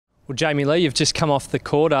Well, Jamie Lee, you've just come off the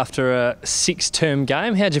court after a 6-term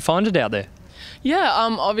game. How'd you find it out there? Yeah,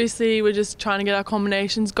 obviously we're just trying to get our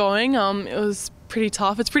combinations going. It was pretty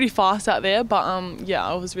tough. It's pretty fast out there, but yeah,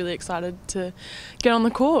 I was really excited to get on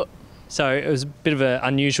the court. So it was a bit of an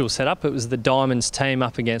unusual setup. It was the Diamonds team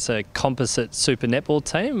up against a composite super netball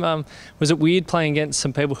team. Was it weird playing against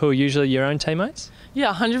some people who are usually your own teammates?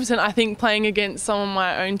 Yeah, 100%. I think playing against some of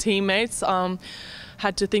my own teammates,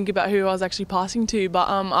 had to think about who I was actually passing to, but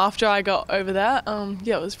after I got over that,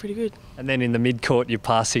 yeah, it was pretty good. And then in the mid-court, you're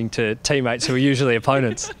passing to teammates who are usually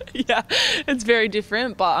opponents. Yeah, it's very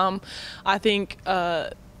different, but I think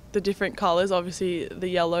the different colours, obviously the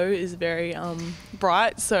yellow is very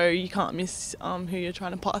bright, so you can't miss who you're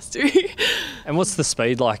trying to pass to. And what's the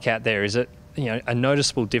speed like out there? Is it a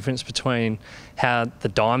noticeable difference between how the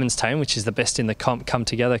Diamonds team, which is the best in the comp, come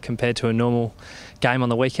together compared to a normal game on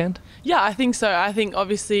the weekend? Yeah, I think so. I think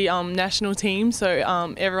obviously national team,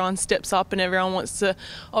 so everyone steps up and everyone wants to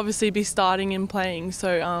obviously be starting and playing.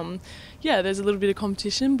 So yeah, there's a little bit of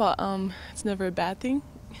competition, but it's never a bad thing.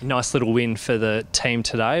 Nice little win for the team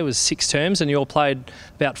today. It was 6 terms and you all played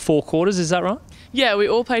about 4 quarters, is that right? Yeah, we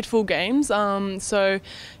all played full games, so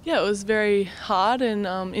yeah, it was very hard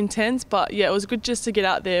and intense, but yeah, it was good just to get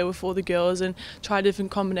out there with all the girls and try different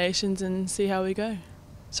combinations and see how we go.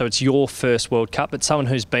 So it's your first World Cup, but someone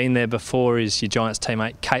who's been there before is your Giants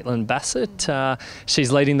teammate Caitlin Bassett.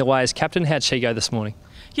 She's leading the way as captain. How'd she go this morning?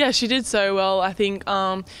 Yeah, she did so well. I think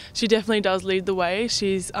she definitely does lead the way.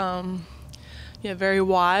 She's yeah, very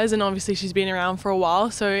wise, and obviously she's been around for a while,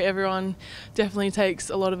 so everyone definitely takes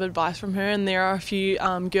a lot of advice from her, and there are a few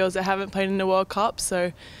girls that haven't played in the World Cup,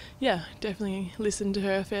 so yeah, definitely listen to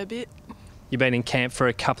her a fair bit. You've been in camp for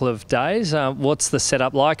a couple of days. What's the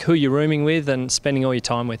setup like? Who are you rooming with and spending all your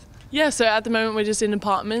time with? Yeah, so at the moment we're just in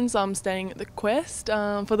apartments. I'm staying at the Quest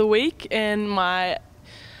for the week, and my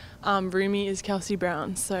roomie is Kelsey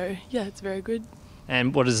Brown, so yeah, it's very good.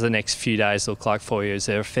 And what does the next few days look like for you? Is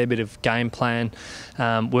there a fair bit of game plan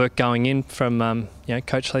work going in from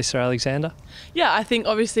Coach Lisa Alexander? Yeah, I think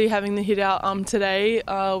obviously having the hit out today,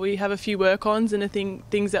 we have a few work-ons and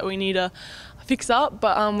things that we need to fix up,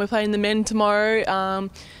 but we're playing the men tomorrow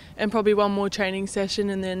and probably one more training session,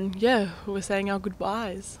 and then yeah, we're saying our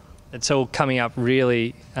goodbyes. It's all coming up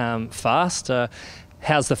really fast.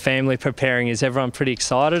 How's the family preparing? Is everyone pretty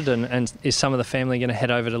excited, and is some of the family going to head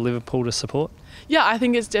over to Liverpool to support? Yeah, I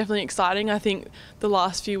think it's definitely exciting. I think the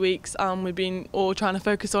last few weeks we've been all trying to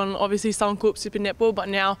focus on obviously Suncorp Super Netball, but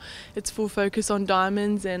now it's full focus on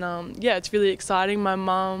Diamonds, and yeah, it's really exciting. My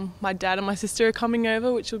mum, my dad and my sister are coming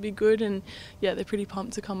over, which will be good, and yeah, they're pretty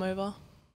pumped to come over.